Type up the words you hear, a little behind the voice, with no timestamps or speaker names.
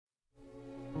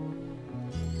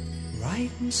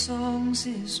Writing songs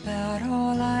is about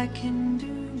all I can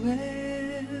do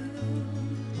well.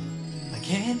 I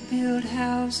can't build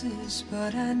houses,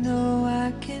 but I know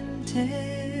I can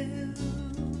tell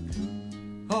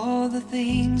all the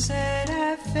things that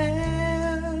I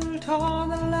felt, all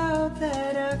the love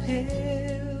that I've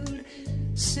held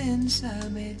since I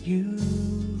met you.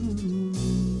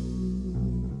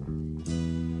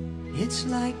 It's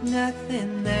like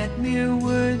nothing that mere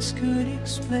words could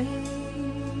explain,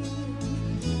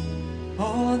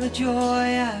 all the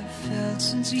joy I've felt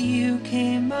since you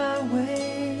came my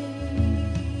way.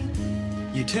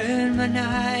 You turned my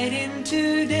night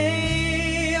into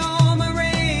day, all my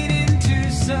rain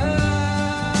into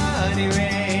sunny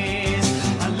rays.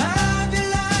 I love you,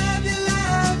 love you,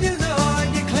 love you, Lord.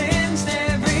 You cleansed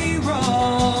every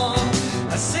wrong.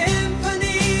 A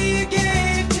symphony you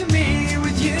gave to me,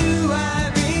 with you I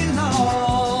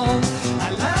belong. I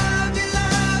love you,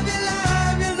 love you,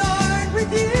 love you, Lord.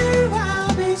 With you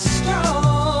I'll be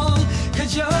strong,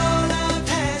 'cause your love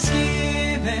has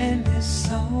given this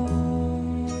song.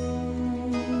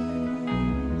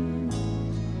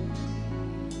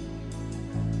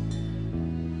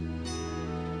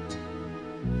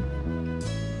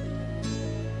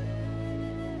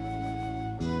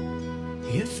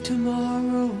 If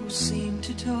tomorrow seemed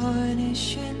to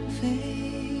tarnish and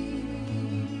fade,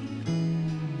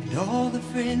 and all the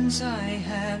friends I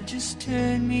have just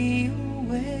turned me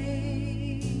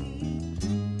away,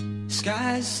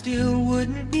 skies still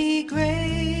wouldn't be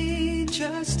gray,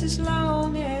 just as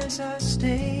long as I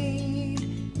stayed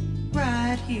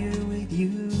right here with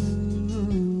you.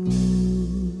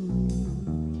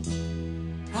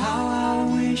 How I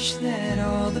wish that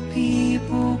all the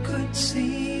people could see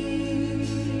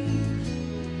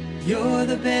you're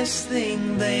the best thing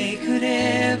they could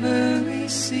ever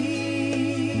receive.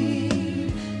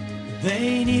 They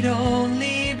need only